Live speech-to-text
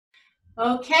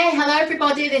Okay, hello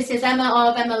everybody, this is Emma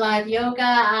of EmmaLiveYoga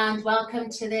and welcome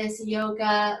to this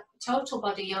total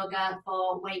body yoga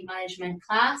for weight management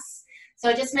class.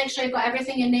 So just make sure you've got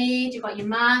everything you need. You've got your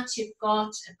mat, you've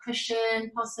got a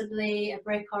cushion, possibly a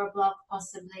brick or a block,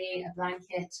 possibly a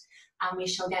blanket, and we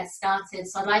shall get started.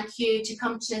 So I'd like you to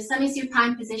come to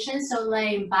semi-supine position, so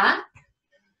laying back.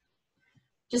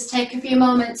 Just take a few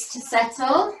moments to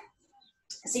settle.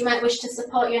 So you might wish to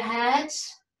support your head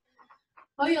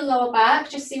or your lower back,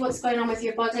 just see what's going on with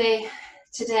your body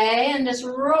today, and just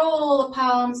roll the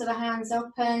palms of the hands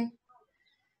open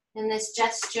in this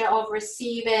gesture of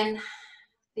receiving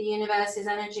the universe's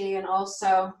energy and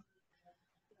also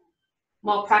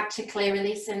more practically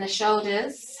releasing the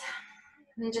shoulders,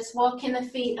 and just walking the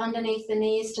feet underneath the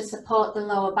knees to support the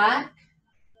lower back.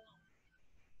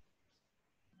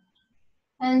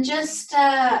 And just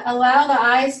allow the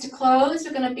eyes to close.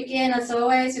 We're going to begin, as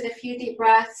always, with a few deep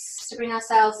breaths to bring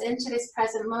ourselves into this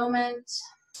present moment.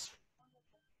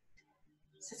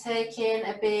 So taking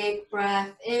a big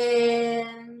breath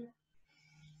in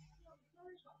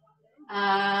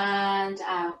and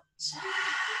out.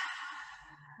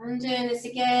 And doing this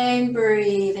again,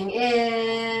 breathing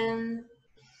in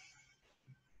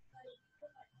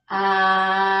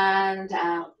and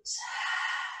out.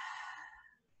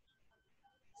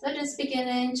 So just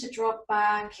beginning to drop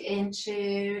back into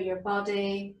your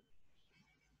body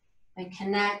and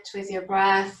connect with your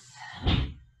breath.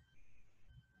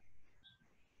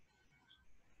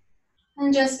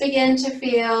 And just begin to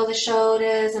feel the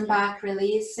shoulders and back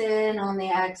releasing on the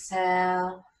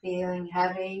exhale, feeling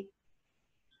heavy.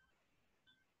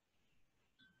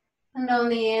 And on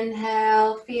the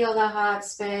inhale, feel the heart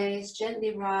space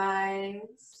gently rise.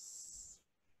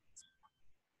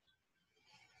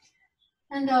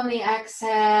 And on the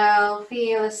exhale,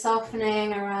 feel a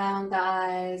softening around the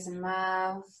eyes and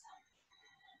mouth.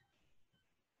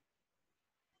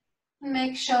 And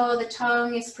make sure the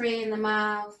tongue is free in the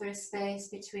mouth, there's space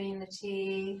between the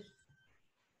teeth.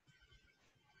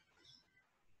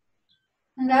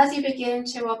 And as you begin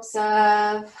to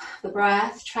observe the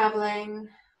breath traveling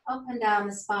up and down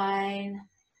the spine,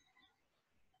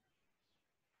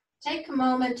 take a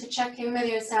moment to check in with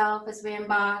yourself as we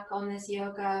embark on this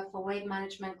yoga for weight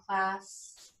management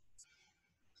class.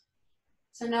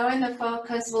 So knowing the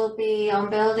focus will be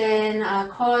on building our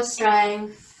core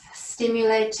strength,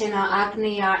 stimulating our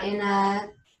Agni, our inner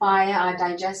fire, our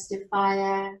digestive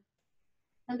fire,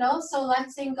 and also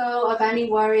letting go of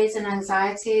any worries and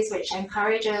anxieties which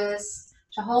encourage us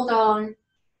to hold on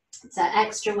to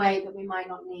extra weight that we might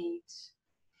not need.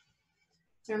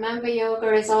 So remember,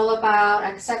 yoga is all about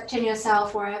accepting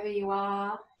yourself wherever you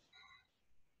are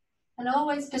and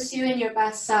always pursuing your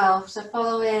best self. So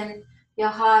following your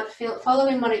heart,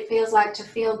 following what it feels like to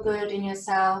feel good in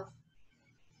yourself.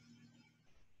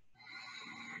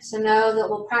 So know that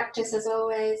we'll practice, as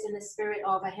always, in the spirit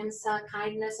of ahimsa,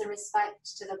 kindness and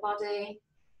respect to the body.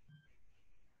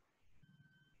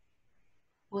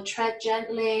 We'll tread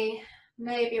gently,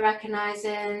 maybe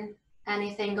recognizing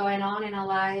anything going on in our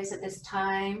lives at this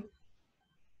time.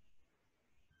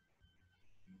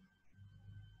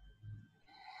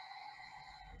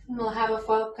 And we'll have a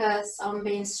focus on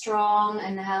being strong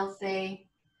and healthy.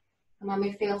 And when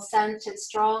we feel centered,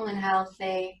 strong and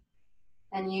healthy,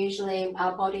 then usually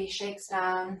our body shakes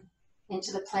down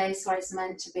into the place where it's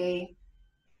meant to be.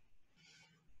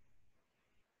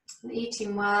 And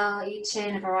eating well,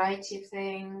 eating a variety of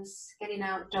things, getting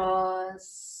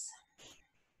outdoors,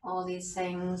 all these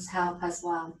things help as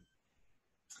well.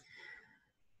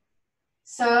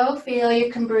 So feel you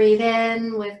can breathe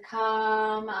in with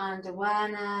calm and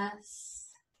awareness,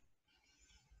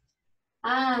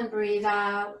 and breathe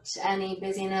out any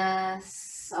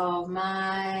busyness of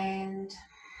mind.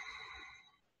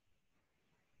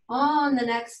 On the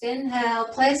next inhale,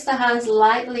 place the hands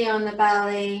lightly on the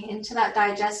belly into that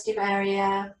digestive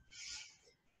area.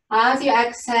 As you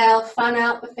exhale, fan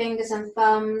out the fingers and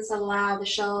thumbs, allow the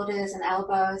shoulders and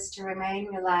elbows to remain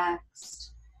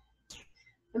relaxed.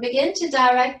 And begin to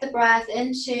direct the breath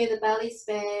into the belly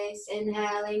space,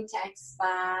 inhaling to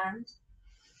expand.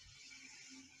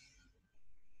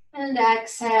 And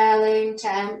exhaling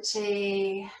to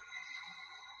empty.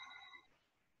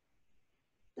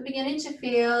 So beginning to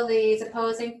feel these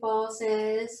opposing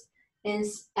forces in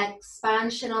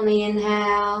expansion on the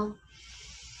inhale,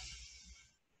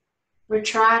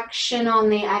 retraction on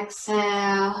the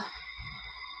exhale.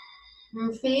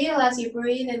 And feel as you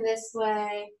breathe in this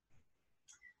way,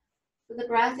 the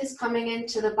breath is coming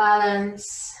into the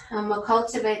balance, and we're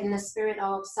cultivating the spirit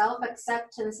of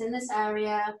self-acceptance in this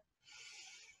area,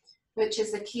 which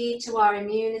is the key to our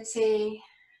immunity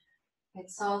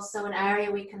It's also an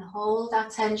area we can hold our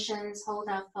tensions, hold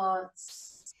our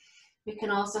thoughts. We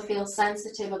can also feel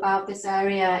sensitive about this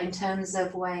area in terms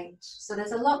of weight. So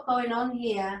there's a lot going on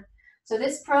here. So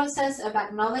this process of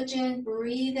acknowledging,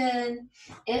 breathing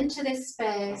into this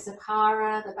space, the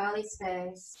hara, the belly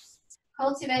space,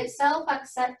 cultivates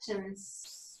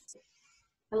self-acceptance,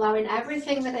 allowing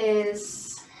everything that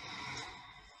is.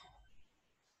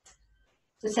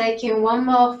 So taking one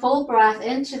more full breath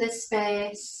into this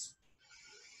space.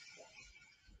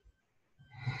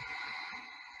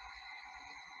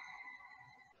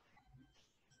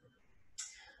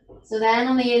 So then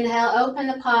on the inhale, open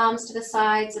the palms to the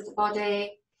sides of the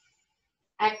body.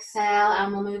 Exhale,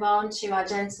 and we'll move on to our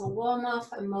gentle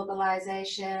warm-up and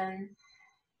mobilization.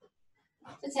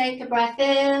 So take a breath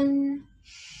in.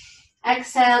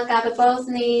 Exhale, gather both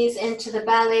knees into the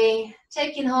belly,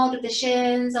 taking hold of the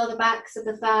shins or the backs of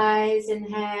the thighs.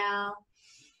 Inhale.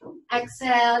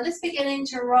 Exhale, just beginning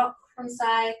to rock from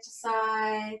side to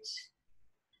side.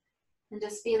 And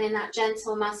just feeling that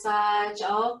gentle massage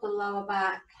of the lower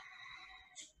back.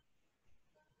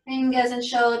 Fingers and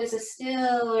shoulders are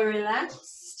still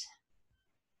relaxed.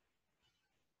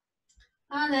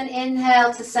 And then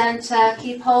inhale to center.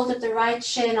 Keep hold of the right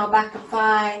shin or back of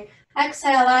thigh.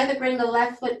 Exhale, either bring the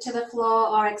left foot to the floor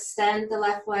or extend the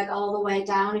left leg all the way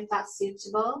down if that's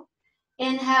suitable.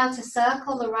 Inhale to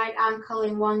circle the right ankle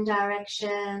in one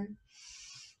direction.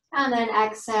 And then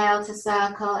exhale to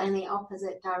circle in the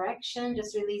opposite direction,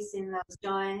 just releasing those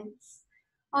joints.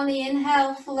 On the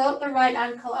inhale, float the right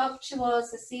ankle up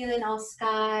towards the ceiling or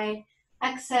sky.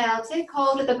 Exhale, take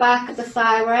hold of the back of the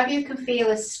thigh wherever you can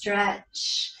feel a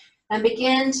stretch. And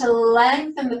begin to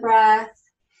lengthen the breath.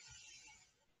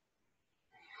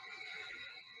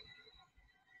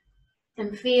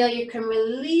 And feel you can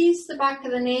release the back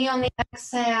of the knee on the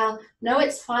exhale. No,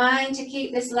 it's fine to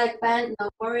keep this leg bent, no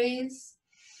worries.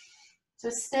 So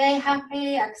stay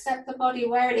happy, accept the body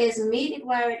where it is, meet it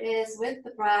where it is with the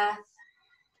breath.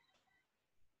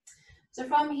 So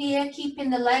from here, keeping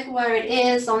the leg where it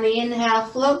is on the inhale,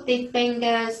 float the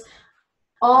fingers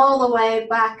all the way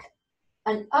back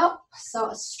and up.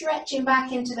 So stretching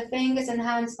back into the fingers and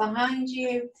hands behind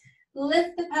you.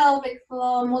 Lift the pelvic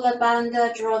floor, Mula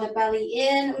Bandha, draw the belly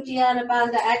in, Uddiyana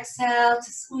Bandha, exhale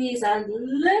to squeeze and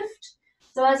lift.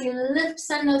 So as you lift,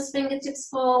 send those fingertips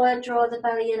forward, draw the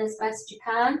belly in as best you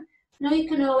can. Now you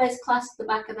can always clasp the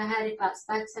back of the head if that's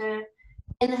better.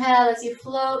 Inhale as you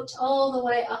float all the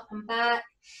way up and back.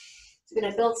 So we're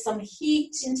going to build some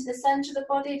heat into the center of the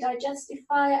body, digestive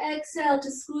fire. Exhale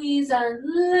to squeeze and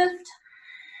lift.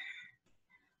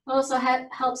 Also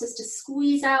helps us to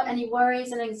squeeze out any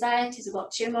worries and anxieties. We've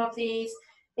got 2 more of these.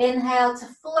 Inhale to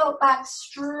float back,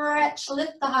 stretch,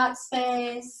 lift the heart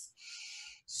space.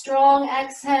 Strong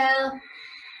exhale.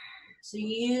 So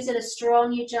using a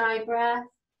strong Ujjayi breath.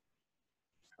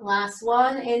 Last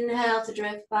one, inhale to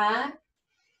drift back.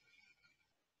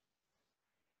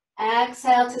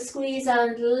 Exhale to squeeze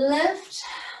and lift.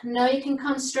 Now you can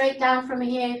come straight down from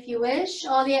here if you wish,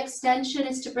 or the extension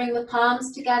is to bring the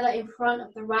palms together in front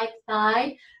of the right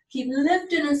thigh. Keep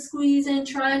lifting and squeezing,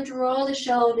 try and draw the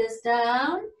shoulders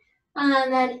down.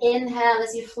 And then inhale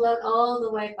as you float all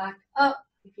the way back up,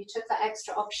 if you took that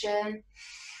extra option.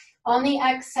 On the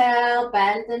exhale,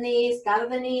 bend the knees, gather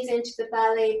the knees into the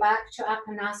belly, back to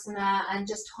Apanasana, and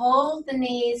just hold the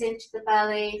knees into the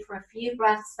belly for a few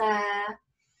breaths there.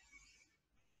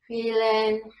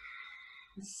 Feeling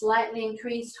a slightly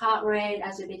increased heart rate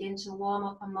as we begin to warm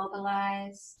up and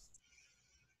mobilize.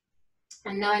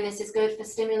 And knowing this is good for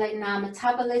stimulating our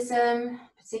metabolism,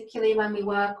 particularly when we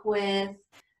work with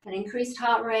an increased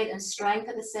heart rate and strength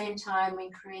at the same time, we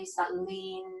increase that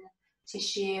lean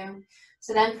tissue.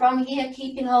 So then from here,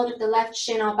 keeping hold of the left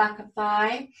shin or back of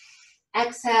thigh.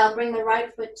 Exhale, bring the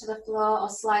right foot to the floor or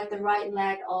slide the right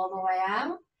leg all the way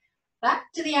out.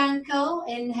 Back to the ankle.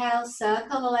 Inhale,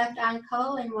 circle the left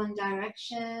ankle in one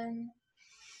direction.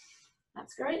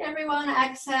 That's great, everyone.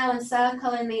 Exhale and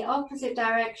circle in the opposite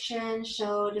direction.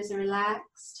 Shoulders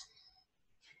relaxed.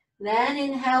 Then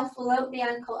inhale, float the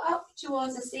ankle up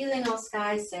towards the ceiling or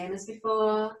sky, same as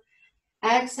before.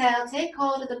 Exhale, take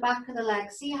hold of the back of the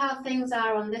leg. See how things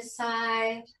are on this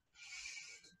side.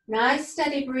 Nice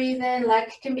steady breathing.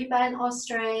 Leg can be bent or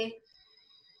straight.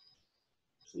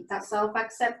 Keep that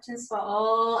self-acceptance for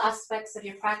all aspects of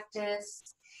your practice.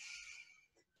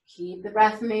 Keep the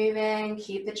breath moving.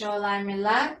 Keep the jawline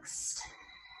relaxed.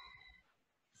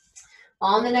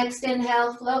 On the next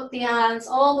inhale, float the hands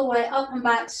all the way up and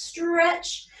back.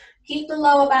 Stretch. Keep the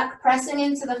lower back pressing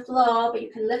into the floor, but you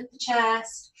can lift the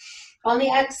chest. On the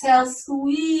exhale,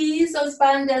 squeeze those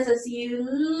bandhas as you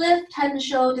lift head and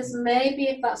shoulders, maybe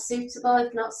if that's suitable,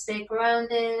 if not, stay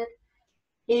grounded.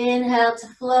 Inhale to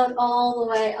float all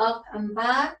the way up and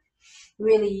back.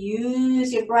 Really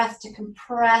use your breath to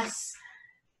compress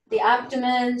the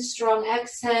abdomen, strong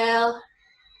exhale.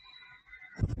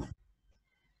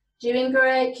 Doing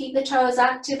great, keep the toes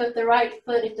active of the right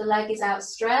foot if the leg is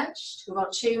outstretched. We've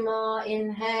got 2 more,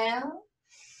 inhale.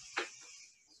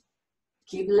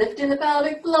 Keep lifting the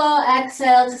pelvic floor,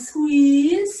 exhale to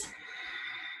squeeze.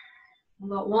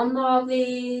 We've got 1 more of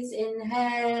these,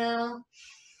 inhale.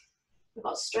 We've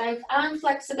got strength and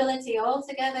flexibility all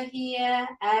together here,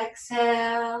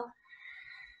 exhale.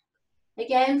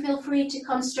 Again, feel free to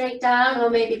come straight down or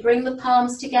maybe bring the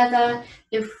palms together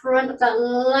in front of that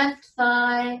left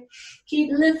thigh.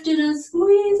 Keep lifting and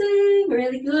squeezing,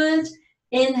 really good.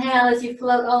 Inhale as you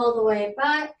float all the way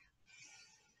back.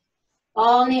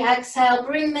 On the exhale,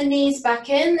 bring the knees back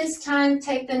in. This time,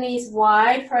 take the knees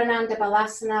wide for Ananda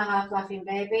Balasana, half laughing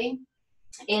baby.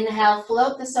 Inhale,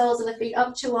 float the soles of the feet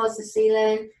up towards the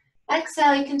ceiling.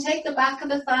 Exhale, you can take the back of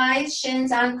the thighs,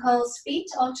 shins, ankles, feet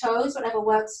or toes, whatever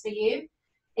works for you.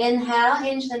 Inhale,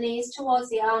 hinge the knees towards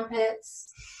the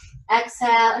armpits.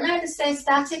 Exhale, and either stay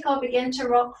static or begin to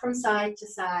rock from side to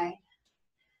side.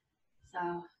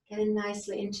 So, getting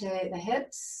nicely into the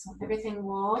hips, everything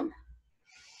warm.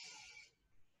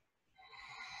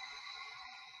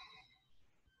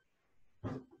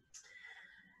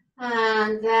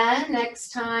 And then next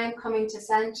time, coming to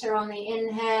center on the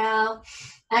inhale.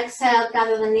 Exhale,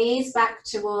 gather the knees back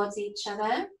towards each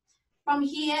other. From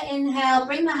here, inhale,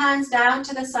 bring the hands down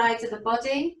to the sides of the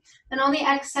body. And on the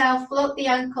exhale, float the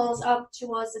ankles up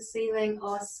towards the ceiling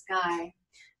or sky.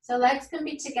 So legs can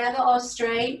be together or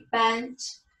straight, bent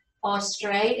or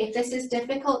straight. If this is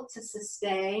difficult to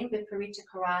sustain with Parita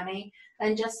Karani,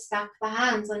 then just stack the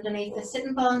hands underneath the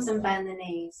sitting bones and bend the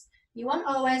knees. You want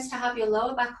always to have your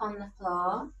lower back on the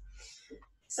floor.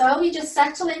 So we just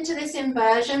settle into this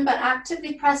inversion, but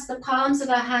actively press the palms of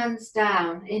the hands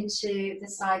down into the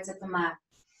sides of the mat.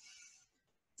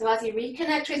 So as you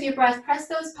reconnect with your breath, press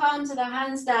those palms of the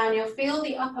hands down. You'll feel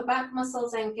the upper back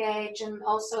muscles engage and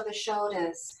also the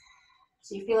shoulders.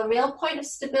 So you feel a real point of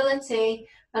stability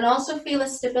and also feel a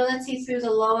stability through the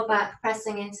lower back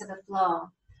pressing into the floor.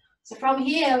 So from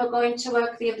here, we're going to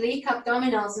work the oblique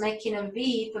abdominals, making a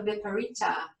V for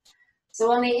Viparita.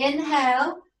 So on the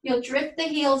inhale, you'll drift the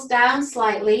heels down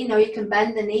slightly. Now you can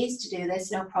bend the knees to do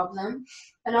this, no problem.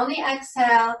 And on the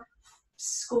exhale,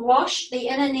 squash the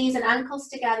inner knees and ankles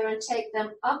together and take them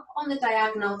up on the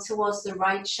diagonal towards the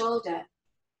right shoulder,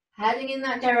 heading in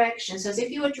that direction. So as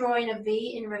if you were drawing a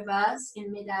V in reverse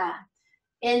in midair.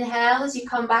 Inhale as you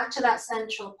come back to that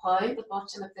central point, the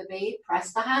bottom of the V,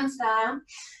 press the hands down.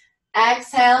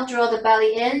 Exhale, draw the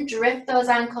belly in, drift those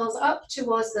ankles up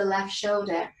towards the left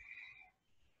shoulder.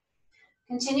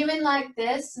 Continuing like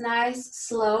this, nice,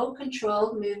 slow,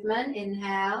 controlled movement.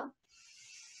 Inhale.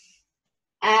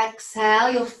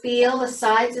 Exhale, you'll feel the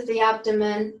sides of the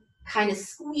abdomen kind of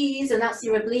squeeze, and that's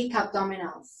your oblique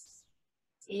abdominals.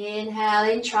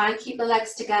 Inhale in, try and keep the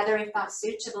legs together if that's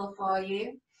suitable for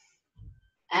you.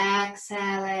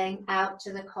 Exhaling out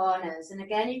to the corners. And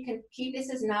again, you can keep this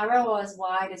as narrow or as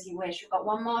wide as you wish. We've got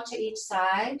 1 more to each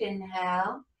side.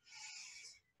 Inhale.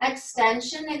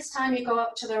 Extension, next time you go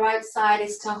up to the right side,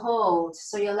 is to hold.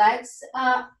 So your legs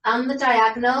are on the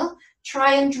diagonal.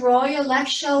 Try and draw your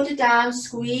left shoulder down.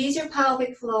 Squeeze your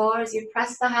pelvic floor as you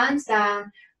press the hands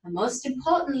down. And most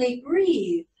importantly,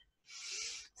 breathe.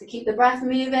 So keep the breath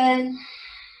moving.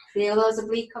 Feel those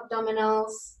oblique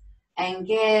abdominals.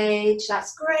 Engage.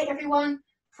 That's great, everyone.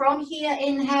 From here,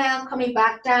 inhale, coming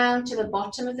back down to the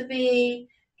bottom of the V.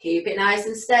 Keep it nice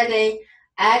and steady.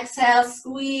 Exhale,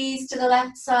 squeeze to the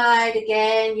left side.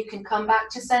 Again, you can come back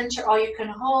to center or you can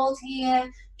hold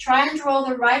here. Try and draw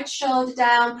the right shoulder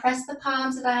down. Press the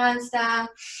palms of the hands down.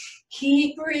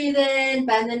 Keep breathing.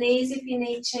 Bend the knees if you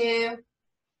need to.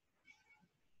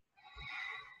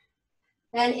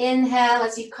 Then inhale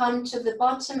as you come to the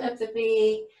bottom of the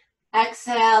V.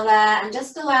 Exhale there and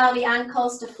just allow the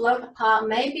ankles to float apart,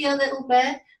 maybe a little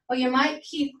bit, or you might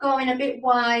keep going a bit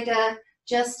wider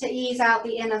just to ease out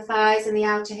the inner thighs and the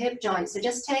outer hip joints. So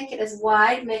just take it as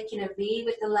wide, making a V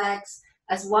with the legs,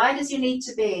 as wide as you need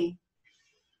to be.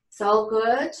 It's all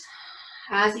good.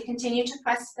 As you continue to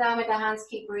press down with the hands,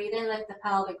 keep breathing, lift the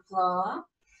pelvic floor.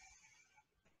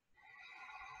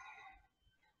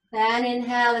 Then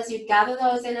inhale as you gather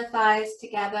those inner thighs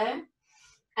together.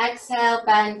 Exhale,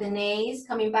 bend the knees,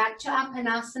 coming back to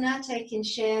Apanasana, taking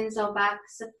shins or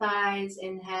backs of thighs.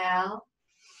 Inhale.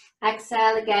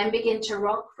 Exhale again, begin to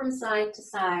rock from side to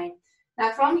side.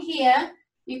 Now from here,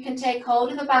 you can take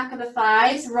hold of the back of the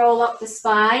thighs, roll up the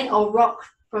spine, or rock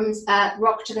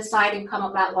to the side and come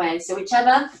up that way. So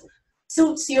whichever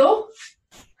suits you,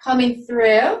 coming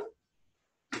through.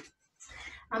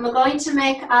 And we're going to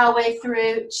make our way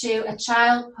through to a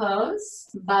child pose,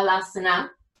 balasana.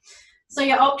 So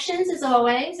your options, as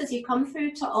always, as you come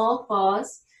through to all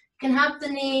fours, you can have the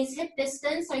knees hip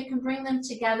distance, or you can bring them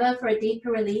together for a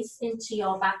deeper release into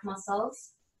your back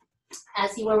muscles.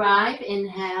 As you arrive,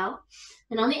 inhale.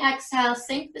 And on the exhale,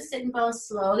 sink the sitting bones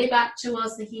slowly back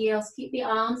towards the heels. Keep the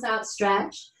arms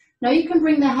outstretched. Now you can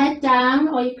bring the head down,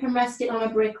 or you can rest it on a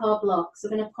brick or block. So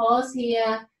we're going to pause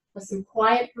here for some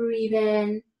quiet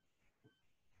breathing.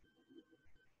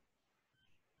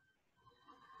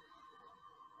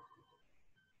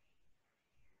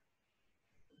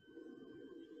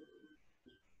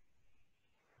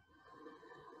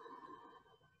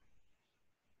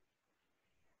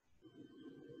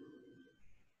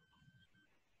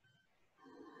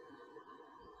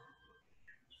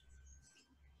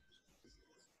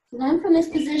 Then from this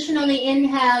position on the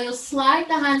inhale, you'll slide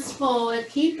the hands forward,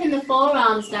 keeping the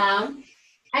forearms down.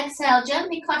 Exhale,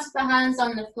 gently clasp the hands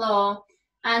on the floor,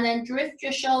 and then drift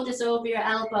your shoulders over your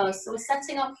elbows. So we're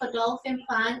setting up for dolphin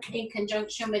plank in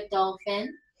conjunction with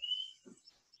dolphin.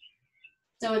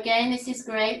 So again, this is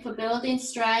great for building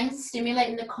strength,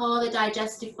 stimulating the core, the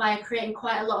digestive fire, creating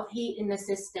quite a lot of heat in the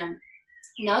system.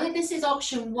 Know that this is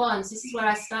option one. So this is where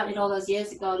I started all those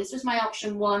years ago. This was my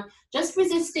option one. Just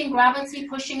resisting gravity,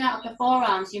 pushing out of the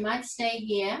forearms. You might stay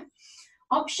here.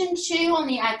 Option two on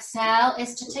the exhale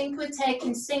is to think with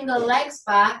taking single legs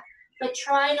back, but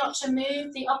try not to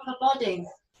move the upper body.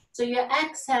 So your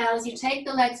exhale, as you take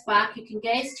the legs back, you can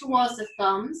gaze towards the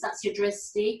thumbs. That's your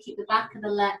drishti. Keep the back of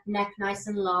the neck nice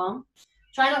and long.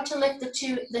 Try not to lift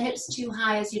the hips too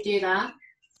high as you do that.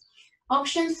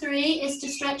 Option three is to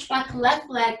stretch back left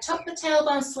leg, tuck the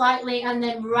tailbone slightly, and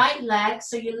then right leg.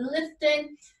 So you're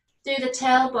lifting through the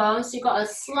tailbone. So you've got a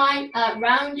slight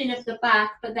rounding of the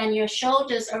back, but then your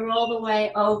shoulders are all the way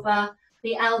over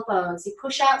the elbows. You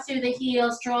push out through the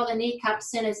heels, draw the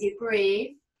kneecaps in as you breathe.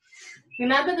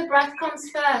 Remember, the breath comes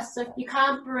first. So if you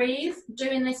can't breathe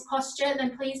during this posture,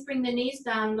 then please bring the knees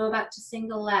down and go back to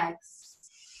single legs.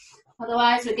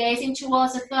 Otherwise, we're gazing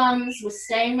towards the thumbs. We're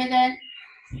staying with it.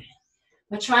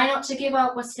 We're trying not to give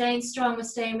up. We're staying strong. We're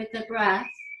staying with the breath.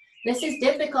 This is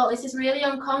difficult. This is really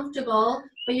uncomfortable,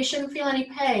 but you shouldn't feel any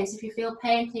pain. So if you feel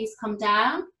pain, please come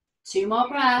down. 2 more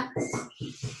breaths.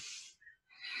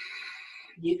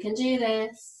 You can do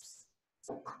this.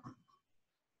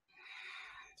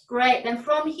 Great. Then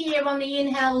from here on the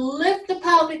inhale, lift the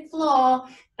pelvic floor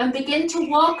and begin to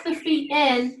walk the feet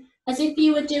in as if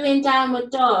you were doing downward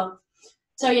dog.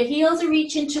 So your heels are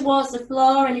reaching towards the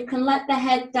floor, and you can let the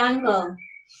head dangle.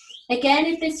 Again,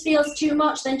 if this feels too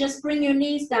much, then just bring your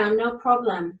knees down, no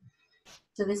problem.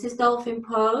 So this is dolphin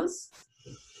pose.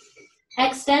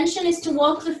 Extension is to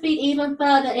walk the feet even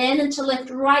further in and to lift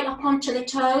right up onto the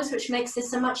toes, which makes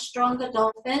this a much stronger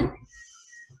dolphin.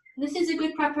 This is a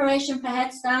good preparation for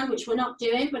headstand, which we're not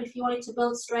doing, but if you wanted to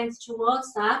build strength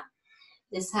towards that,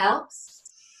 this helps.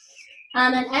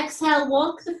 And then exhale,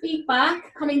 walk the feet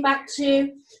back, coming back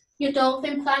to your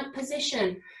dolphin plank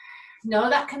position. No,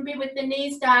 that can be with the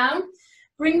knees down.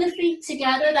 Bring the feet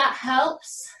together, that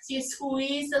helps. So you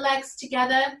squeeze the legs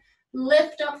together,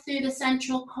 lift up through the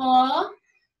central core,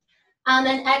 and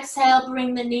then exhale,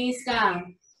 bring the knees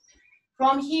down.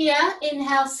 From here,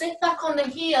 inhale, sit back on the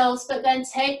heels, but then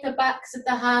take the backs of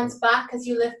the hands back as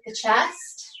you lift the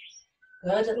chest.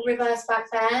 Good, little reverse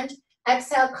back bend.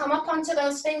 Exhale, come up onto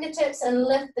those fingertips and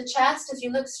lift the chest as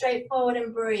you look straight forward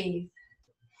and breathe.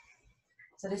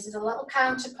 So this is a little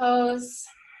counter pose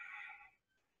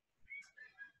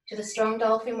to the strong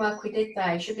dolphin work we did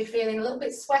there. You should be feeling a little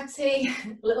bit sweaty,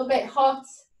 a little bit hot,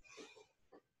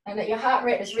 and that your heart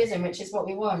rate has risen, which is what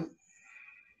we want.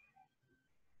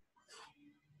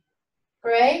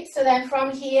 Great, so then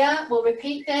from here, we'll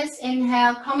repeat this.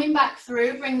 Inhale, coming back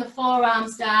through, bring the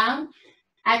forearms down.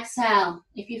 Exhale.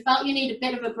 If you felt you need a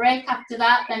bit of a break after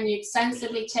that, then you'd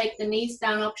sensibly take the knees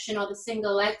down option or the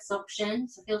single legs option.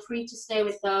 So feel free to stay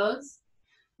with those.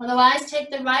 Otherwise,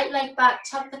 take the right leg back,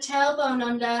 tuck the tailbone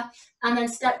under, and then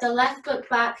step the left foot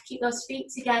back. Keep those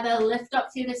feet together. Lift up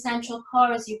through the central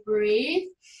core as you breathe.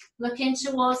 Look in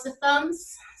towards the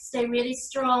thumbs. Stay really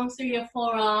strong through your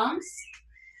forearms.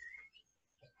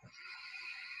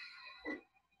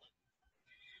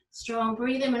 Strong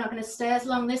breathing. We're not going to stay as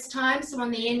long this time. So on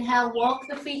the inhale, walk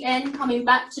the feet in, coming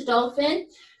back to dolphin.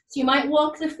 So you might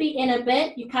walk the feet in a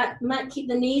bit. You might keep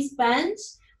the knees bent,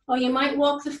 or you might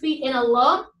walk the feet in a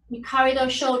lot, You carry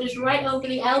those shoulders right over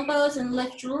the elbows and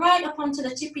lift right up onto the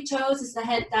tippy toes as the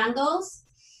head dangles.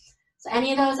 So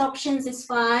any of those options is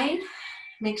fine.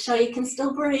 Make sure you can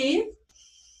still breathe.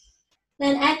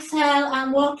 Then exhale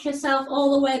and walk yourself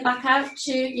all the way back out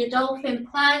to your dolphin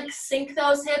plank. Sink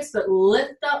those hips, but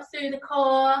lift up through the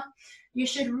core. You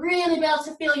should really be able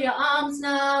to feel your arms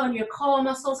now and your core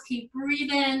muscles. Keep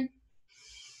breathing.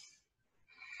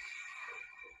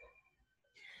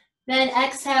 Then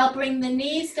exhale, bring the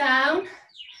knees down.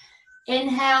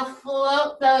 Inhale,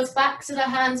 float those backs of the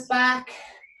hands back.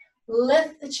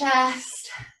 Lift the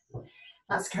chest.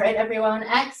 That's great, everyone.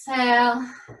 Exhale.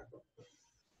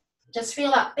 Just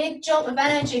feel that big jolt of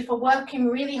energy for working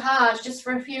really hard just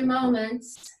for a few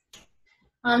moments.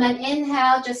 And then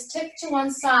inhale, just tip to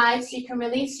one side so you can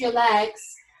release your legs.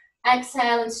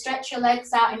 Exhale and stretch your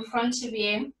legs out in front of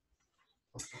you.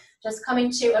 Just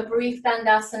coming to a brief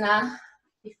bandhasana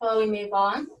before we move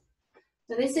on.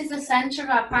 So this is the center of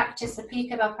our practice, the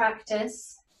peak of our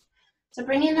practice. So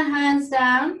bringing the hands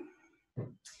down,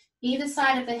 either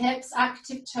side of the hips,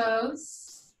 active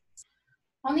toes.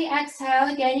 On the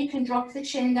exhale, again, you can drop the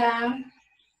chin down.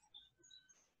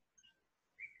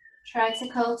 Try to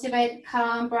cultivate a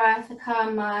calm breath, a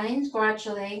calm mind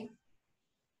gradually.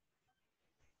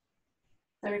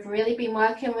 So we've really been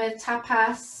working with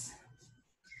Tapas,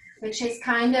 which is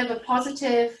kind of a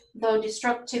positive though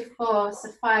destructive force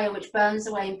of fire which burns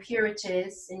away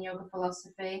impurities in yoga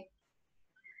philosophy.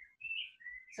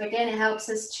 So again, it helps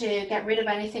us to get rid of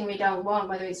anything we don't want,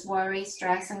 whether it's worry,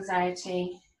 stress,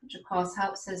 anxiety, which of course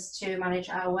helps us to manage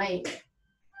our weight.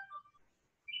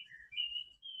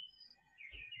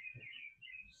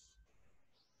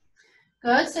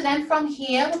 Good, so then from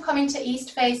here, we're coming to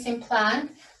east facing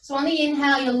plank. So on the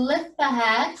inhale, you lift the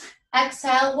head.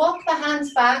 Exhale, walk the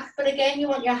hands back, but again, you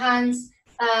want your hands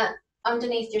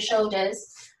underneath your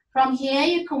shoulders. From here,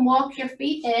 you can walk your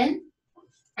feet in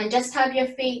and just have your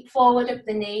feet forward of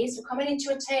the knees. We're coming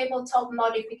into a tabletop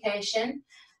modification.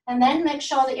 And then make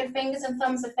sure that your fingers and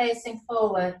thumbs are facing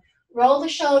forward. Roll the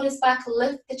shoulders back,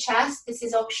 lift the chest. This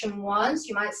is option 1, so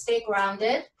you might stay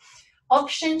grounded.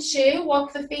 Option 2,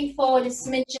 walk the feet forward a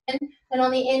smidgen. Then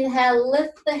on the inhale,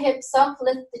 lift the hips up,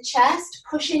 lift the chest,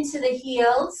 push into the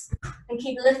heels, and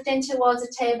keep lifting towards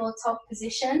a tabletop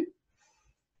position.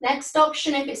 Next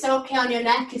option, if it's okay on your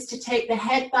neck, is to take the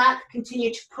head back,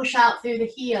 continue to push out through the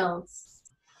heels.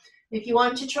 If you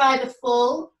want to try the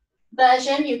full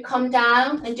version, you come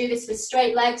down and do this with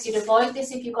straight legs. You'd avoid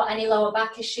this if you've got any lower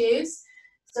back issues.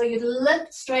 So you'd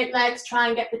lift straight legs, try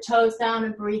and get the toes down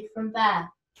and breathe from there.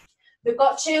 We've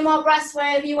got 2 more breaths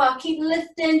wherever you are. Keep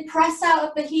lifting, press out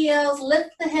of the heels,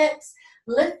 lift the hips,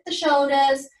 lift the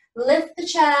shoulders, lift the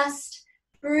chest,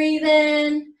 breathe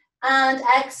in, and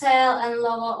exhale and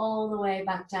lower all the way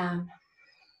back down.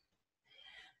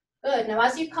 Good, now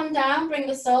as you come down, bring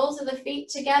the soles of the feet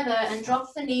together and drop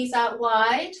the knees out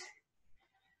wide.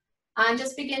 And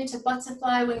just begin to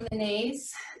butterfly wing the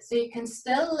knees. So you can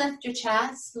still lift your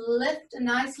chest, lift a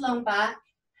nice long back,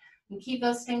 and keep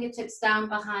those fingertips down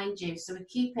behind you. So we're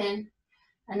keeping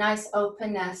a nice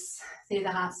openness through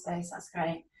the heart space. That's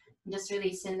great. And just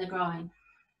releasing the groin.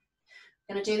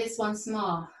 I'm going to do this once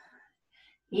more.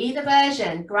 Either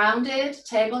version, grounded,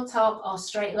 tabletop, or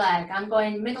straight leg. I'm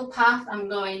going middle path, I'm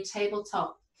going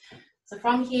tabletop. So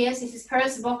from here, so this is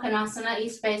Purusabhakonasana,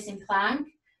 east facing plank.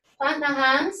 Plant the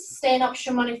hands, stay in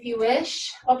option 1 if you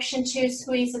wish. Option 2,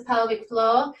 squeeze the pelvic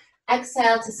floor.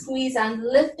 Exhale to squeeze and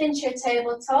lift into your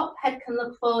tabletop. Head can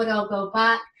look forward or go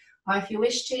back. Or if you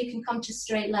wish to, you can come to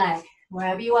straight leg.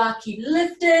 Wherever you are, keep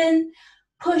lifting.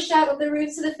 Push out with the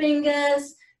roots of the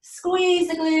fingers. Squeeze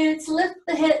the glutes, lift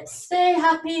the hips, stay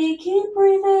happy, keep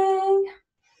breathing.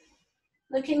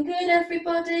 Looking good,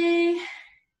 everybody.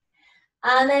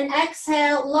 And then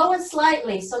exhale, lower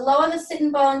slightly. So lower the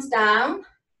sitting bones down,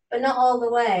 but not all the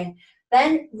way.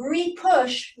 Then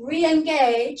re-push,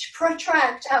 re-engage,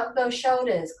 protract out of those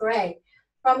shoulders. Great.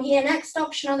 From here, next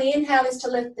option on the inhale is to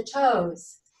lift the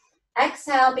toes.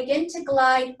 Exhale, begin to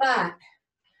glide back.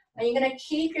 And you're going to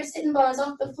keep your sitting bones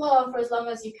off the floor for as long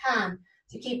as you can.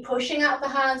 So keep pushing out the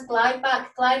hands, glide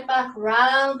back,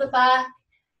 round the back.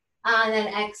 And then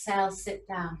exhale, sit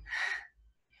down.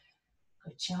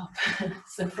 Good job.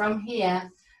 So from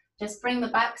here, just bring the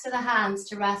backs of the hands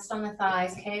to rest on the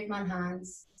thighs, caveman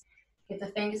hands. Give the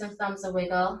fingers and thumbs a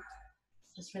wiggle.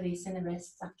 Just releasing the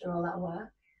wrists after all that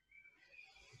work.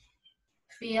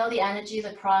 Feel the energy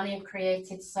that prana have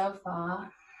created so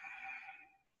far.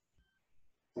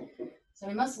 So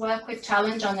we must work with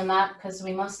challenge on the mat because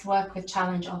we must work with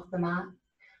challenge off the mat.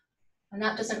 And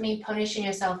that doesn't mean punishing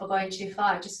yourself or going too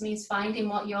far. It just means finding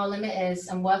what your limit is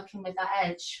and working with that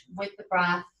edge, with the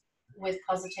breath, with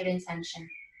positive intention.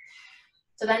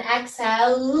 So then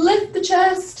exhale, lift the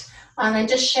chest, and then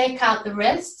just shake out the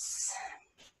wrists.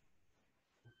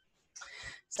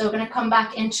 So we're going to come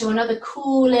back into another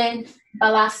cooling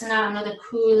balasana, another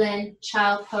cooling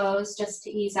child pose, just to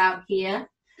ease out here.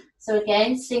 So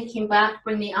again, sinking back,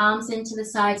 bring the arms into the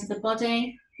sides of the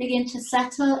body. Begin to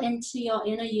settle into your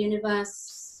inner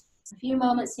universe. A few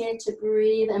moments here to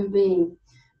breathe and be.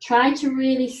 Try to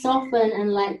really soften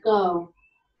and let go.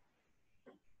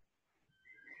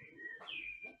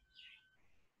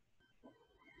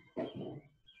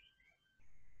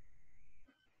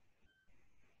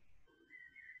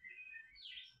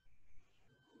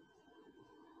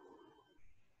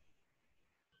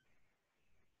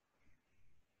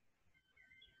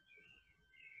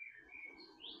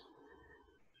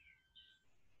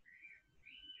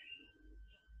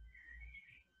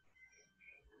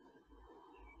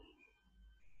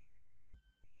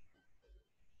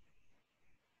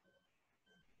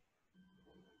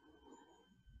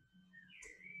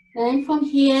 Then from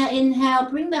here, inhale,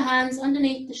 bring the hands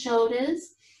underneath the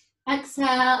shoulders. Exhale,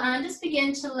 and just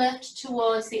begin to lift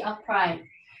towards the upright.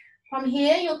 From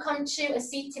here, you'll come to a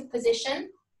seated position.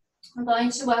 I'm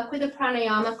going to work with a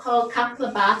pranayama called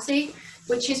Kapalabhati,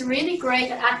 which is really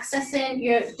great at accessing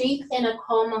your deep inner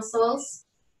core muscles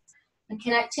and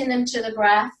connecting them to the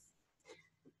breath.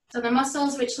 So the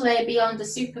muscles which lay beyond the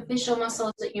superficial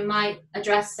muscles that you might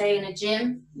address, say, in a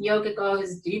gym, yoga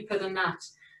goes deeper than that.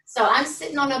 So I'm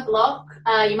sitting on a block.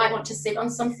 You might want to sit on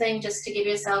something just to give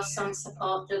yourself some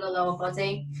support through the lower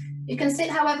body. You can sit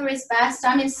however is best.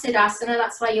 I'm in Siddhasana,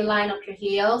 that's where you line up your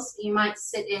heels. You might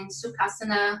sit in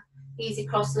Sukhasana, easy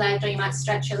cross-legged, or you might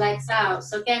stretch your legs out.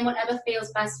 So again, whatever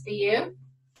feels best for you.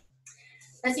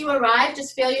 As you arrive,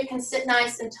 just feel you can sit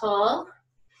nice and tall.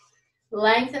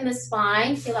 Lengthen the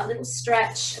spine, feel that little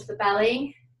stretch of the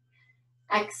belly.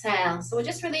 Exhale. So we'll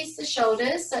just release the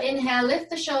shoulders. So inhale, lift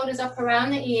the shoulders up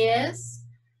around the ears.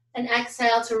 And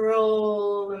exhale to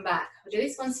roll them back. We'll do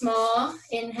this once more.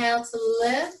 Inhale to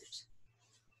lift.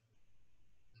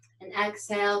 And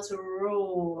exhale to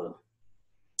roll.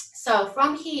 So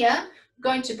from here, I'm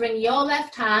going to bring your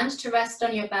left hand to rest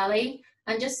on your belly.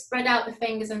 And just spread out the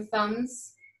fingers and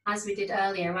thumbs as we did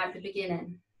earlier, right at the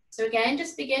beginning. So again,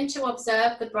 just begin to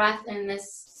observe the breath in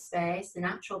this space, the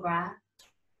natural breath.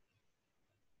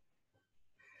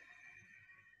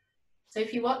 So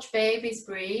if you watch babies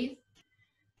breathe,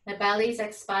 their bellies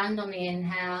expand on the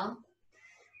inhale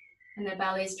and their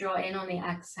bellies draw in on the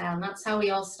exhale. And that's how we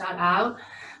all start out.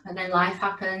 And then life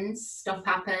happens, stuff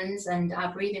happens, and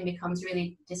our breathing becomes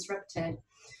really disrupted.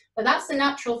 But that's the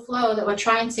natural flow that we're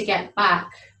trying to get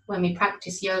back when we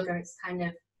practice yoga. It's kind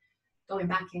of going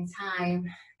back in time,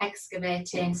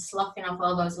 excavating, sloughing off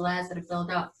all those layers that have built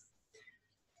up,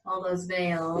 all those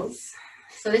veils.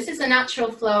 So this is the natural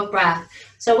flow of breath.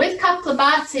 So with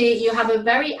Kapalabhati, you have a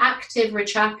very active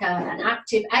Rachaka, an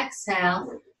active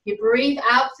exhale. You breathe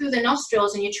out through the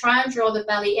nostrils and you try and draw the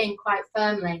belly in quite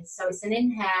firmly. So it's an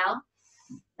inhale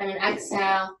and an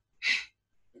exhale.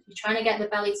 You're trying to get the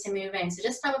belly to move in. So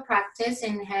just have a practice.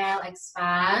 Inhale,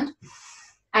 expand.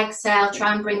 Exhale,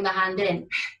 try and bring the hand in.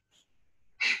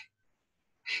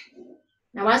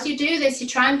 Now as you do this, you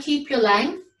try and keep your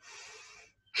length.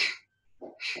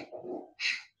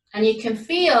 And you can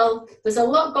feel there's a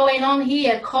lot going on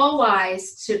here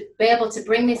core-wise to be able to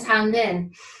bring this hand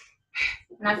in.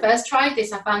 When I first tried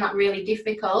this, I found that really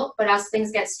difficult, but as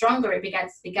things get stronger,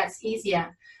 it gets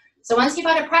easier. So once you've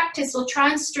had a practice, we'll try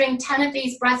and string 10 of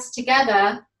these breaths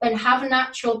together, then have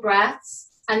natural breaths,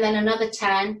 and then another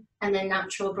 10, and then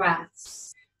natural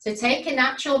breaths. So take a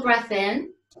natural breath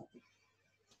in,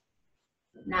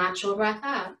 natural breath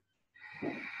out.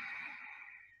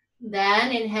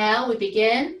 Then inhale, we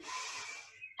begin.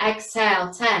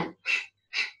 Exhale, 10.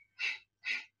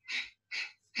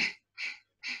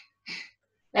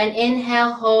 Then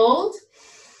inhale, hold.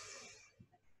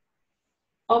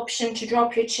 Option to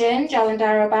drop your chin,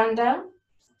 Jalandhara Bandha.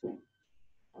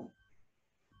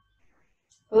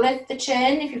 Lift the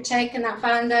chin if you've taken that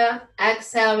bandha.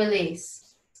 Exhale,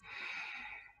 release.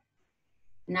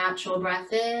 Natural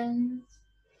breath in.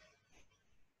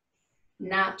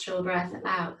 Natural breath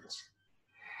out.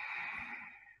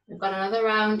 We've got another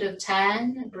round of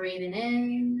 10. Breathing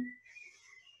in.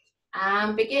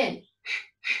 And begin.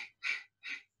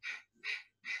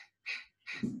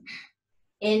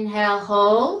 Inhale,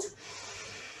 hold.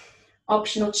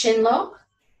 Optional chin lock.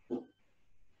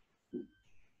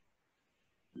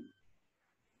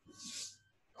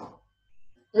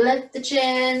 Lift the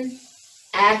chin.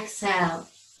 Exhale.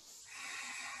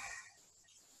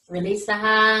 Release the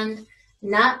hand.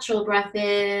 Natural breath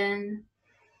in.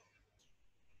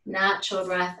 natural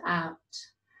breath out.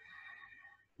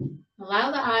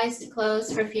 Allow the eyes to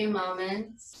close for a few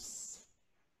moments.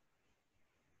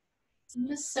 And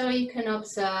just so you can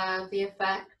observe the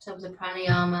effect of the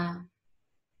pranayama.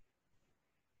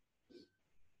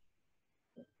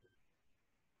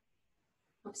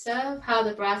 Observe how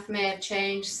the breath may have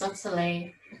changed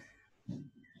subtly.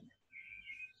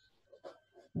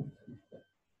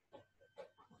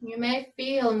 You may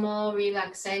feel more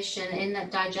relaxation in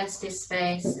that digestive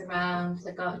space around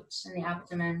the gut and the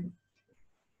abdomen.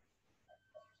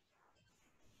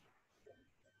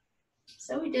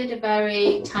 So we did a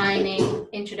very tiny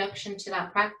introduction to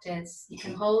that practice. You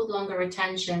can hold longer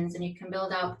retentions and you can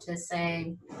build up to,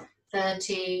 say,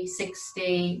 30,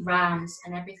 60 rounds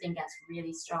and everything gets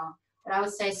really strong. But I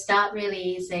would say start really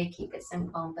easy, keep it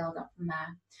simple and build up from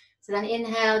there. So then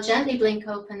inhale, gently blink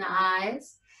open the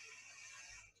eyes.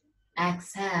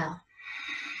 Exhale.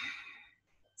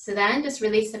 So then just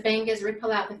release the fingers,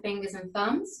 ripple out the fingers and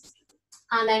thumbs.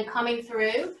 And then coming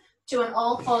through to an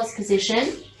all fours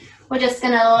position. We're just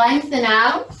going to lengthen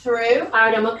out through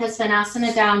Ardha Mukha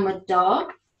Svanasana, downward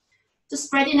dog. Just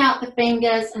spreading out the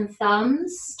fingers and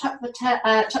thumbs. Tuck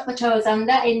the toes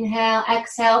under. Inhale,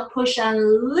 exhale, push and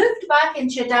lift back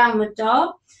into your downward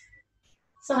dog.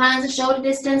 So hands at shoulder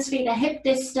distance, feet at hip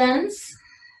distance.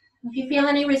 If you feel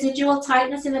any residual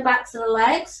tightness in the backs of the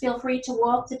legs, feel free to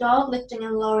walk the dog, lifting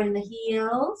and lowering the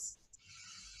heels.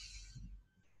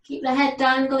 Keep the head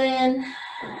dangling.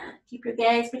 Keep your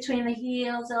gaze between the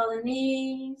heels or the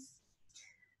knees.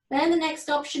 Then the next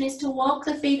option is to walk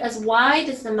the feet as wide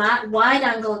as the mat, wide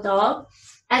angle dog.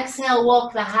 Exhale,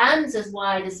 walk the hands as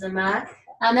wide as the mat.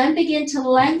 And then begin to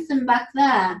lengthen back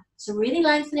there. So really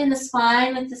lengthening the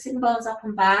spine, lift the sitting bones up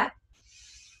and back.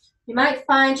 You might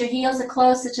find your heels are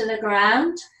closer to the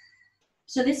ground.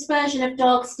 So this version of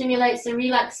dog stimulates the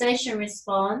relaxation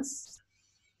response,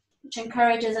 which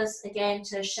encourages us again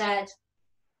to shed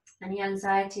any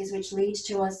anxieties which lead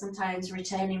to us sometimes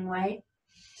retaining weight.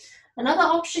 Another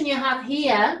option you have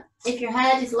here, if your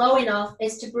head is low enough,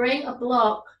 is to bring a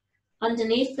block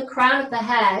underneath the crown of the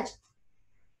head,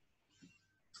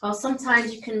 or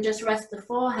sometimes you can just rest the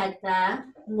forehead there,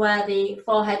 where the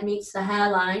forehead meets the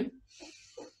hairline.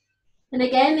 And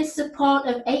again, this support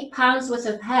of 8 pounds worth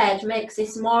of head makes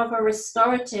this more of a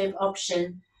restorative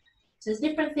option. So there's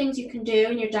different things you can do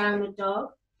in your downward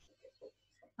dog.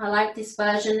 I like this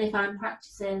version if I'm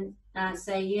practicing,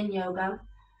 say, yin yoga.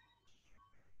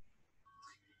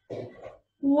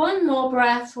 One more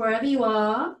breath wherever you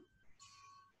are.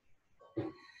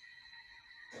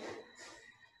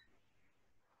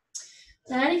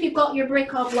 Then if you've got your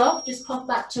brick or block, just pop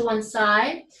that to one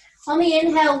side. On the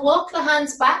inhale, walk the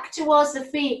hands back towards the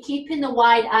feet, keeping the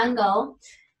wide angle.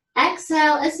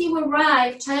 Exhale, as you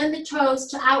arrive, turn the toes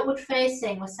to outward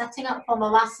facing. We're setting up for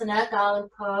Malasana, garland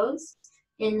pose.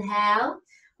 Inhale.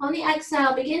 On the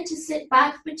exhale, begin to sit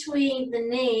back between the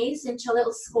knees into a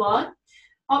little squat.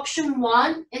 Option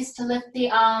 1 is to lift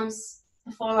the arms,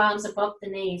 the forearms above the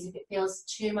knees if it feels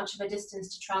too much of a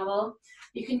distance to travel.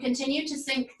 You can continue to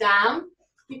sink down.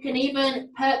 You can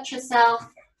even perch yourself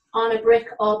on a brick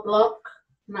or block.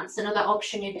 And that's another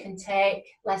option you can take,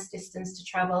 less distance to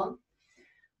travel.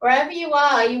 Wherever you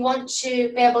are, you want to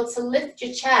be able to lift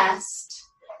your chest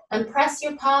and press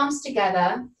your palms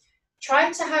together.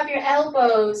 Try to have your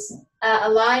elbows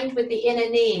aligned with the inner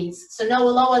knees, so no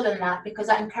lower than that, because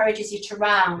that encourages you to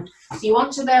round. So you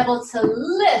want to be able to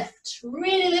lift,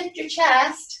 really lift your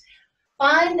chest,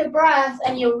 find the breath,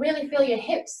 and you'll really feel your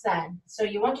hips then. So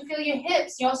you want to feel your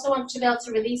hips, you also want to be able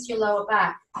to release your lower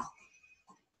back.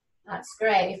 That's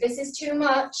great. If this is too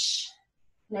much,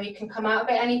 you can come out of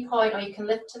it at any point, or you can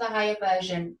lift to the higher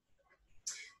version.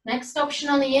 Next option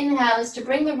on the inhale is to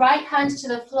bring the right hand to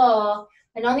the floor,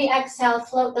 and on the exhale,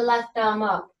 float the left arm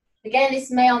up. Again, this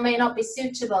may or may not be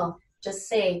suitable, just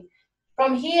see.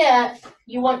 From here,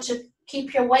 you want to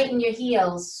keep your weight in your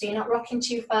heels, so you're not rocking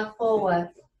too far forward.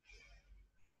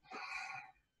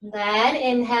 Then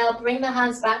inhale, bring the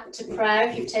hands back to prayer.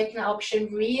 If you've taken that option,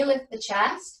 re-lift the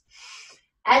chest.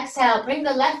 Exhale, bring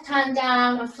the left hand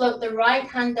down and float the right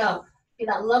hand up. Feel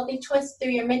that lovely twist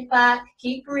through your mid-back.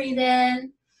 Keep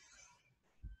breathing.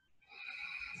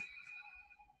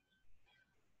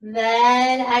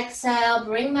 Then exhale,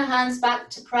 bring the hands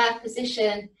back to prayer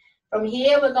position. From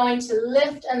here, we're going to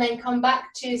lift and then come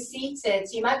back to seated.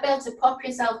 So you might be able to pop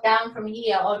yourself down from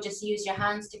here, or just use your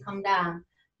hands to come down.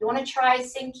 If you want to try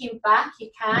sinking back, you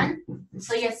can.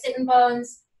 So your sitting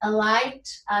bones are light,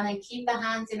 and then keep the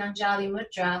hands in Anjali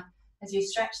Mudra as you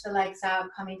stretch the legs out,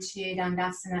 coming to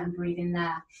Dandasana and breathe in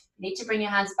there. You need to bring your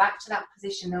hands back to that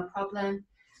position, no problem.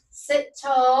 Sit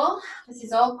tall. This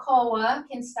is all core work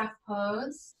in staff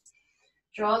pose.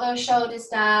 Draw those shoulders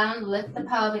down, lift the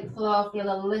pelvic floor,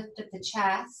 feel a lift of the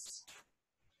chest.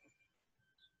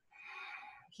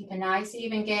 Keep a nice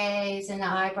even gaze in the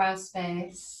eyebrow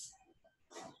space.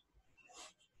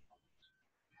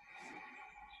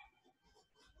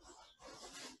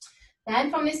 Then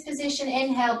from this position,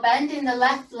 inhale, bend in the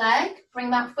left leg, bring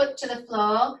that foot to the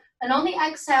floor, and on the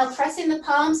exhale, pressing the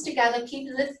palms together, keep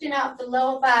lifting out of the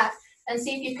lower back, and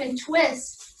see if you can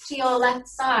twist to your left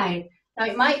side. Now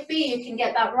it might be you can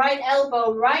get that right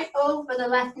elbow right over the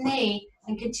left knee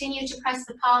and continue to press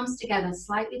the palms together,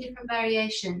 slightly different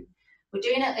variation. We're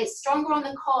doing it, it's stronger on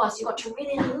the core, so you've got to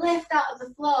really lift out of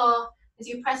the floor as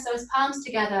you press those palms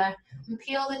together and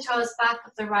peel the toes back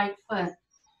of the right foot.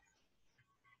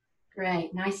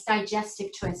 Great, nice digestive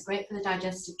twist, great for the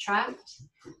digestive tract.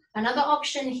 Another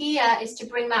option here is to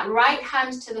bring that right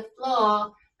hand to the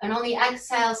floor and on the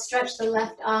exhale, stretch the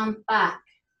left arm back.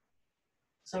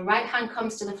 So right hand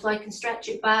comes to the floor, you can stretch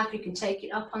it back, you can take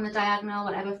it up on the diagonal,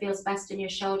 whatever feels best in your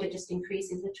shoulder, just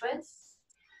increases the twist.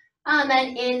 And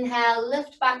then inhale,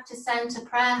 lift back to center,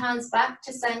 prayer hands back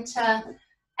to center.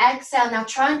 Exhale, now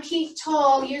try and keep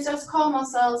tall, use those core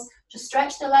muscles to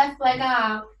stretch the left leg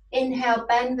out. Inhale,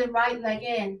 bend the right leg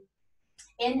in.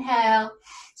 Inhale,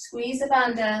 squeeze the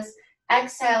bandhas.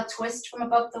 Exhale, twist from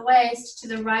above the waist to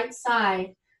the right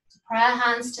side. So prayer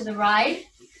hands to the right.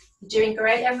 You're doing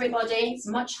great, everybody. It's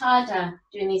much harder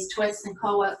doing these twists and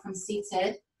core work from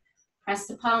seated. Press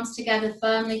the palms together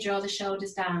firmly, draw the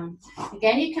shoulders down.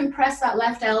 Again, you can press that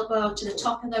left elbow to the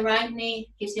top of the right knee,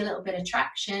 gives you a little bit of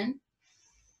traction.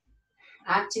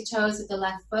 Active toes of the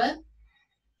left foot.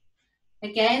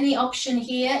 Again, the option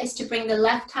here is to bring the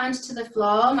left hand to the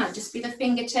floor, might just be the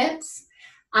fingertips,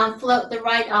 and float the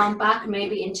right arm back,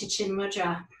 maybe into Chin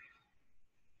Mudra.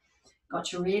 Got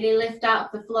to really lift out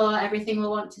of the floor, everything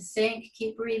will want to sink.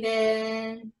 Keep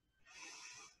breathing.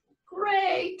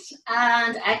 Great.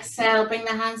 And exhale, bring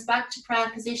the hands back to prayer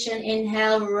position.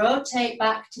 Inhale, rotate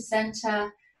back to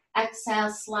center.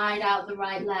 Exhale, slide out the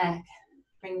right leg.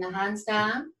 Bring the hands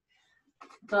down.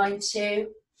 Going to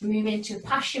move into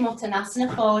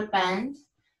Paschimottanasana, forward bend.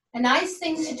 A nice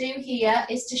thing to do here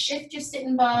is to shift your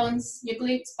sitting bones, your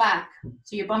glutes back.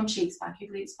 So your bum cheeks back,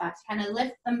 your glutes back. Kind of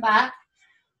lift them back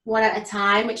one at a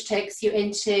time, which takes you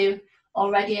into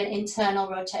already an internal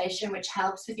rotation, which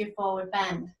helps with your forward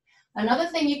bend. Another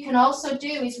thing you can also do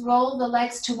is roll the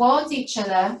legs towards each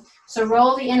other. So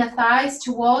roll the inner thighs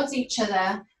towards each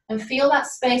other and feel that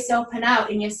space open out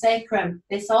in your sacrum.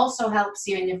 This also helps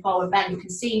you in your forward bend. You can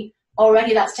see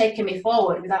already that's taken me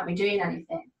forward without me doing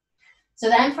anything. So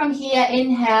then from here,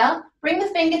 inhale, bring the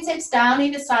fingertips down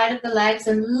either side of the legs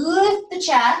and lift the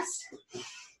chest.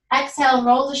 Exhale,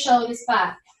 roll the shoulders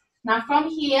back. Now from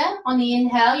here, on the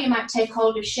inhale, you might take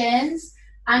hold of shins,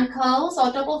 ankles,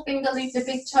 or double finger leave the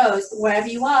big toes, but wherever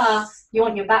you are, you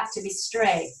want your back to be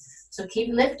straight. So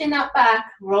keep lifting that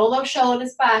back, roll those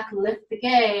shoulders back, lift the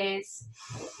gaze,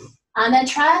 and then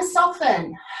try and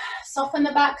soften. Soften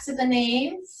the backs of the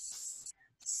knees,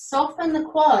 soften the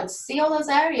quads. See all those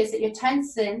areas that you're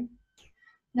tensing?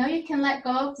 Now you can let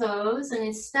go of those and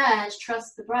instead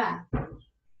trust the breath.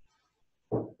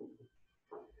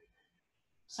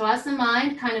 So as the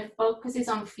mind kind of focuses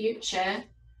on future,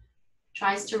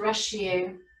 tries to rush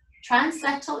you, try and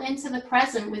settle into the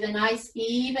present with a nice,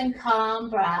 even, calm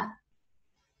breath.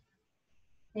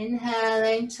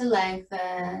 Inhaling to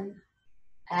lengthen,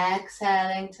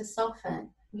 exhaling to soften.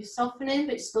 You're softening,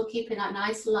 but still keeping that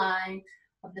nice line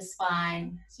of the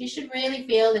spine. So you should really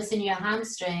feel this in your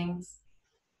hamstrings.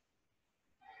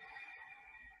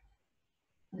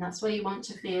 And that's where you want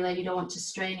to feel it. You don't want to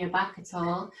strain your back at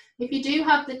all. If you do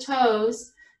have the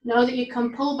toes, know that you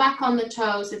can pull back on the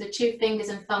toes with the 2 fingers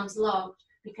and thumbs locked.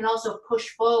 You can also push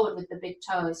forward with the big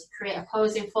toes. Create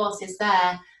opposing forces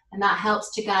there, and that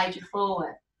helps to guide you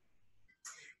forward.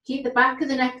 Keep the back of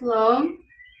the neck long.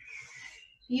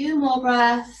 Few more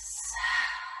breaths.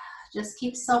 Just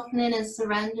keep softening and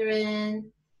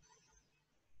surrendering.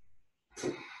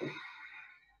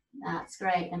 That's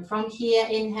great. And from here,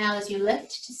 inhale as you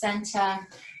lift to center.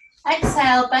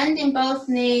 Exhale, bending both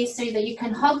knees so that you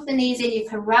can hug the knees in. You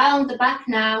can round the back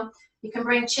now. You can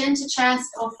bring chin to chest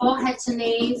or forehead to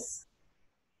knees.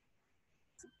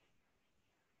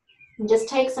 And just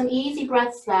take some easy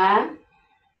breaths there.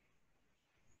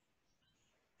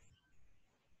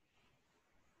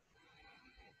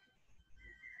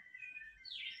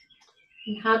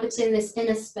 Inhabiting this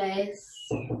inner space.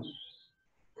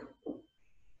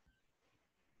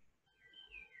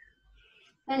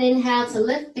 And inhale to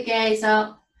lift the gaze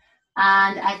up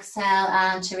and exhale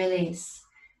and to release.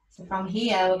 From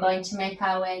here, we're going to make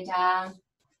our way down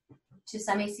to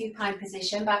semi-supine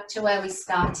position, back to where we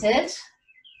started.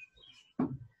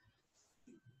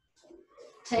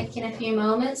 Taking a few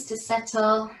moments to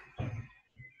settle.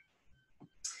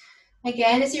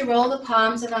 Again, as you roll the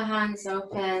palms of our hands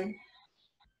open,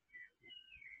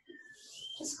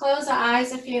 just close our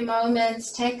eyes a few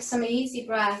moments, take some easy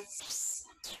breaths.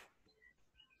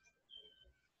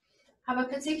 Have a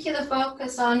particular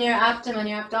focus on your abdomen,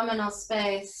 your abdominal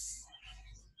space.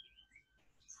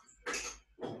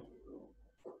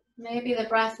 Maybe the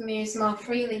breath moves more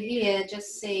freely here,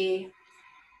 just see.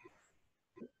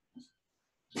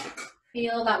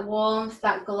 Feel that warmth,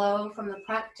 that glow from the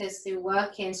practice through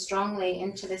working strongly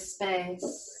into this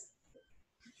space.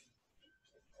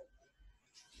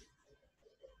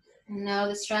 And know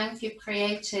the strength you've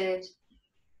created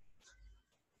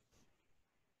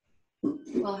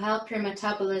will help your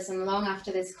metabolism long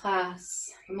after this class,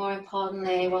 but more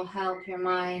importantly, will help your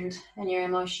mind and your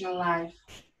emotional life.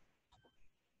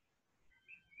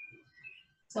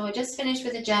 So we're just finished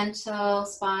with a gentle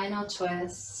spinal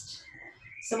twist.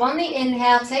 So on the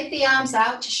inhale, take the arms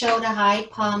out to shoulder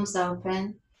height, palms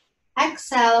open.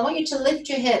 Exhale, I want you to lift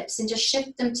your hips and just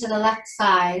shift them to the left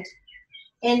side.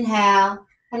 Inhale,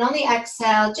 and on the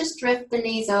exhale, just drift the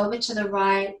knees over to the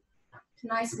right.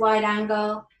 Nice wide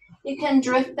angle. You can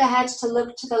drift the head to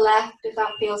look to the left if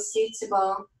that feels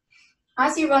suitable.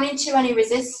 As you run into any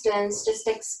resistance, just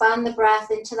expand the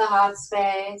breath into the heart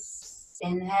space.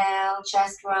 Inhale,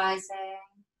 chest rising.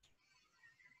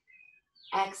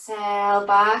 Exhale,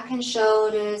 back and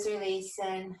shoulders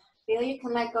releasing. Feel you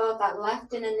can let go of that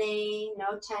left inner knee,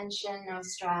 no tension, no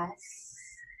stress.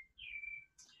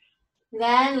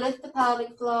 Then lift the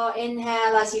pelvic floor,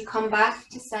 inhale as you come back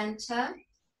to center.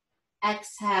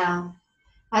 Exhale.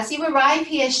 As you arrive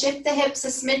here, shift the hips a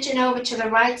smidgen over to the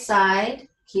right side.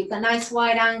 Keep that nice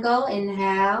wide angle,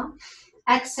 inhale.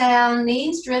 Exhale,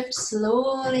 knees drift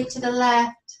slowly to the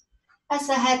left as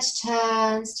the head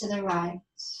turns to the right.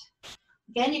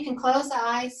 Again, you can close the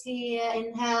eyes here.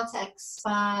 Inhale to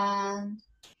expand.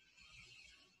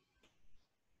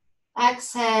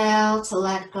 Exhale to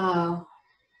let go.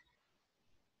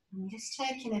 And just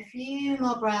taking a few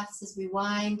more breaths as we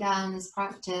wind down this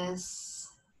practice.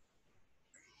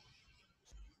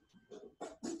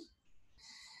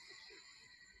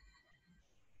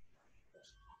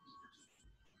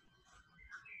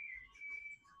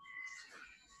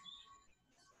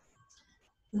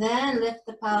 Then lift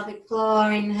the pelvic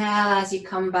floor, inhale as you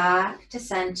come back to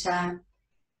center.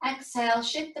 Exhale,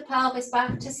 shift the pelvis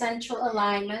back to central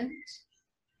alignment.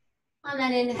 And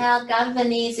then inhale, gather the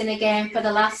knees in again for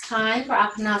the last time for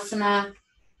Apanasana.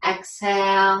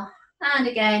 Exhale, and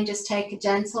again just take a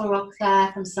gentle rock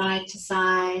there from side to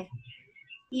side.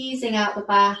 Easing out the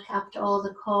back after all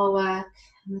the core work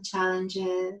and the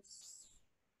challenges.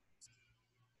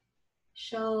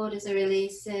 Shoulders are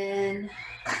releasing.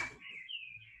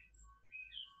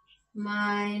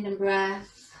 Mind and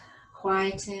breath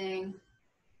quieting.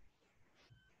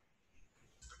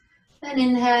 Then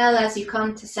inhale as you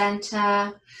come to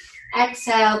center.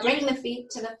 Exhale, bring the feet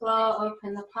to the floor,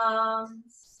 open the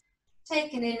palms.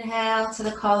 Take an inhale to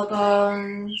the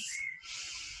collarbones.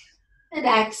 And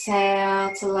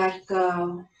exhale to let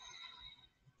go.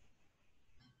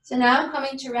 So now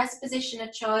coming to rest position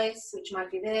of choice, which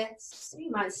might be this.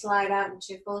 You might slide out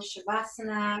into full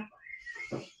Shavasana.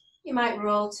 You might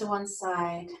roll to one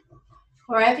side.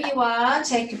 Wherever you are,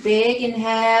 take a big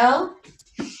inhale.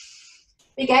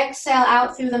 Big exhale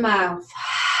out through the mouth.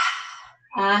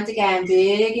 And again,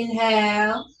 big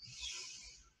inhale.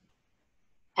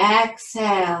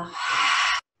 Exhale.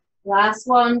 Last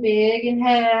one, big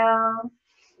inhale.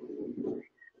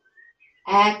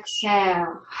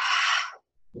 Exhale.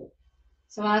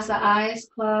 So as the eyes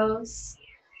close,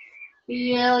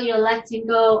 feel you're letting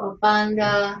go of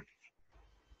bandha,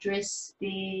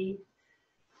 dristi,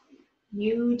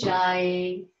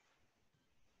 ujjayi,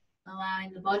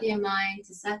 allowing the body and mind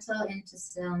to settle into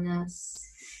stillness,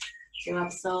 to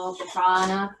absorb the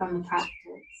prana from the practice.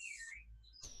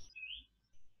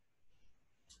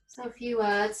 So a few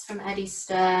words from Eddie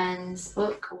Stern's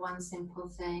book, One Simple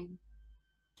Thing.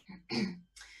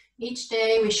 Each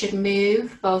day we should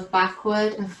move both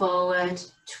backward and forward,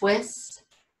 twist,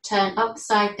 turn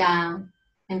upside down,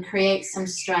 and create some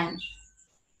strength.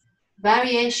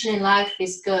 Variation in life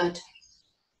is good.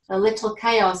 A little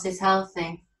chaos is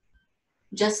healthy.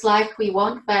 Just like we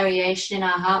want variation in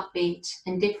our heartbeat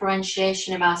and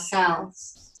differentiation of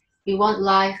ourselves, we want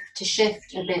life to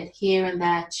shift a bit here and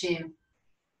there too.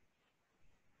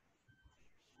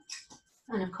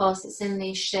 And of course, it's in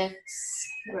these shifts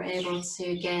that we're able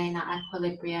to gain that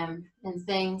equilibrium, in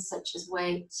things such as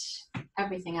weight.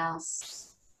 Everything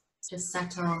else just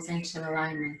settles into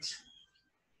alignment.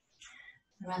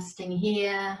 Resting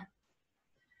here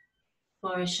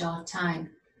for a short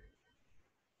time.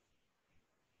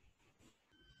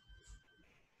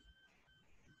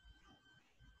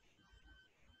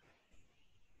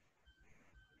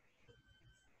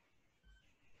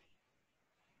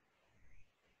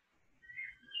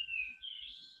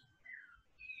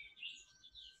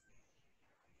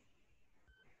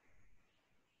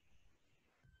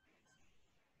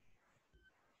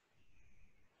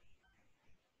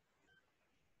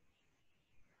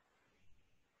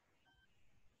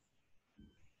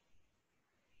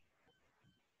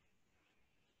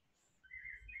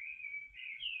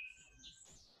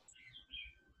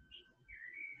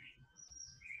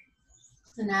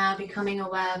 So now becoming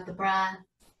aware of the breath.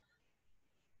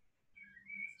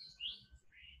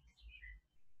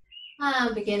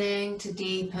 And beginning to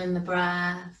deepen the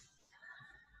breath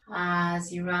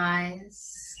as you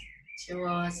rise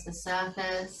towards the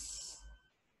surface.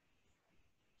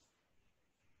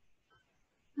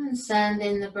 And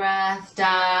sending the breath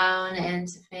down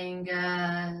into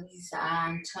fingers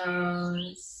and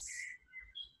toes.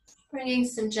 Bringing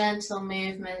some gentle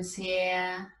movements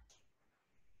here.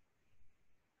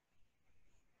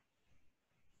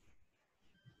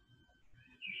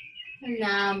 And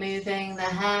now moving the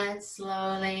head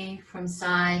slowly from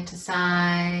side to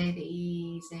side,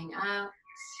 easing out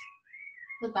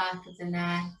the back of the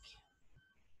neck.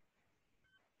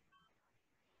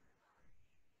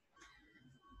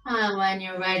 And when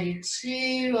you're ready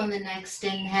to, on the next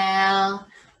inhale,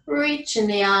 reaching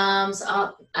the arms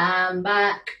up and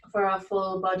back for a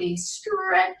full body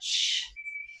stretch.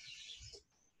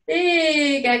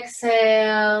 Big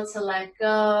exhale to let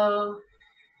go.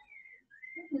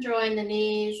 Drawing the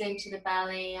knees into the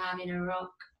belly, having a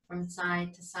rock from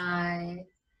side to side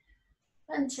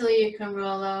until you can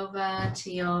roll over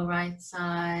to your right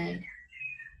side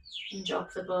and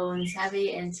drop the bones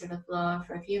heavy into the floor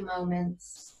for a few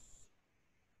moments.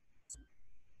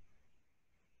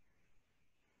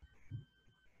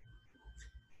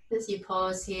 As you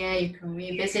pause here, you can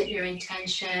revisit your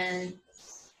intention.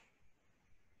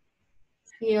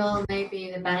 Feel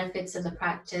maybe the benefits of the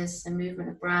practice, the movement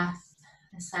of breath,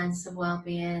 a sense of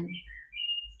well-being.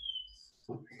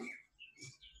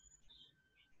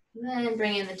 Then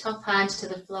bringing the top hand to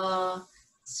the floor,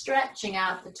 stretching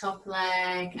out the top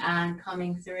leg and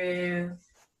coming through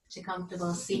to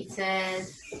comfortable seated.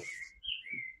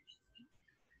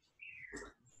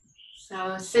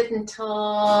 So sitting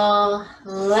tall,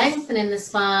 lengthening the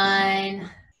spine,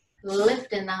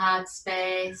 lifting the heart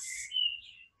space.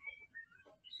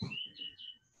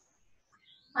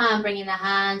 And bringing the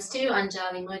hands to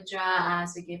Anjali Mudra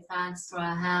as we give thanks for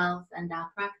our health and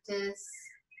our practice.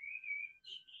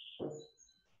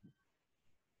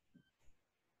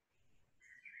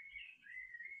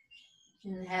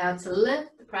 Inhale to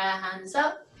lift the prayer hands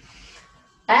up.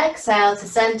 Exhale to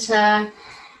center.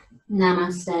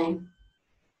 Namaste.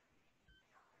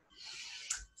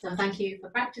 So thank you for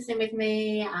practicing with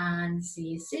me and see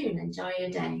you soon. Enjoy your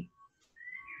day.